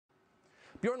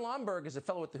Bjorn Lomborg is a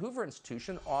fellow at the Hoover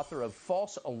Institution, author of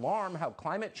False Alarm: How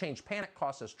Climate Change Panic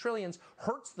Costs Us Trillions,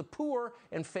 Hurts the Poor,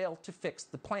 and Failed to Fix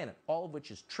the Planet, all of which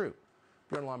is true.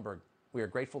 Bjorn Lomborg, we are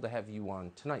grateful to have you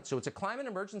on tonight. So it's a climate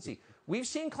emergency. We've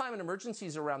seen climate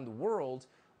emergencies around the world.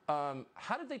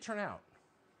 How did they turn out?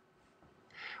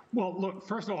 Well, look,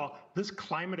 first of all, this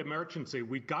climate emergency,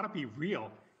 we've got to be real.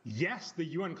 Yes, the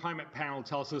UN climate panel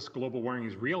tells us global warming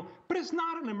is real, but it's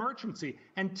not an emergency.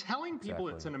 And telling people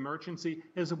it's an emergency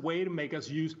is a way to make us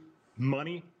use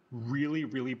money really,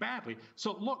 really badly.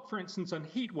 So look, for instance, on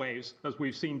heat waves, as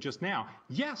we've seen just now,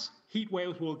 yes, heat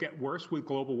waves will get worse with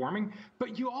global warming,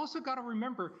 but you also got to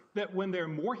remember that when there are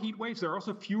more heat waves, there are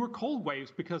also fewer cold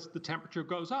waves because the temperature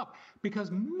goes up,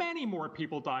 because many more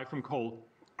people die from cold.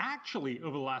 Actually,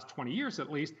 over the last 20 years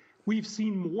at least, we've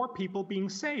seen more people being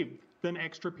saved than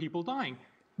extra people dying.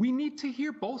 We need to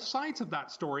hear both sides of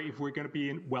that story if we're going to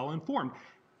be well informed.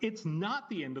 It's not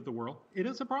the end of the world. It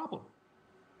is a problem.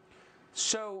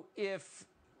 So if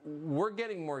we're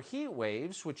getting more heat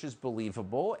waves, which is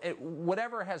believable,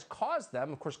 whatever has caused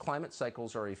them, of course, climate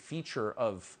cycles are a feature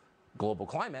of global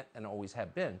climate and always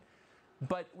have been,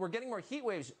 but we're getting more heat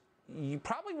waves. You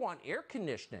probably want air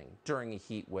conditioning during a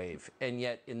heat wave, and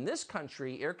yet in this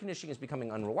country, air conditioning is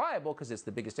becoming unreliable because it's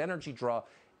the biggest energy draw,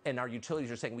 and our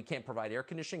utilities are saying we can't provide air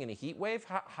conditioning in a heat wave.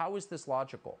 How is this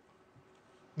logical?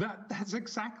 That's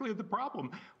exactly the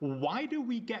problem. Why do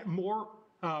we get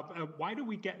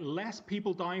less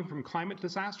people dying from climate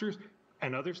disasters?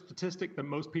 Another statistic that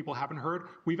most people haven't heard,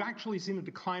 we've actually seen a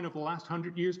decline over the last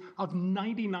 100 years of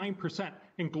 99%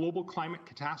 in global climate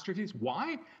catastrophes.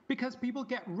 Why? Because people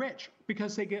get rich,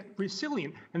 because they get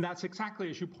resilient. And that's exactly,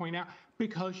 as you point out,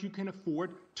 because you can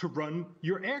afford to run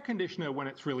your air conditioner when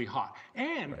it's really hot.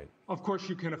 And, of course,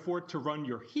 you can afford to run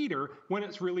your heater when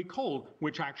it's really cold,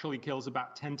 which actually kills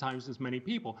about 10 times as many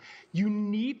people. You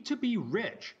need to be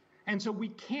rich. And so we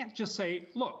can't just say,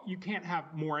 look, you can't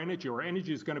have more energy, or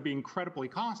energy is going to be incredibly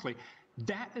costly.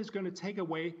 That is going to take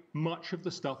away much of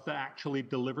the stuff that actually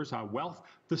delivers our wealth,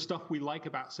 the stuff we like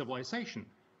about civilization.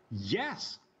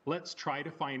 Yes, let's try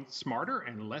to find smarter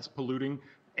and less polluting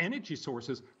energy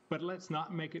sources, but let's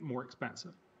not make it more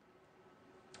expensive.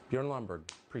 Bjorn Lomborg,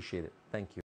 appreciate it. Thank you.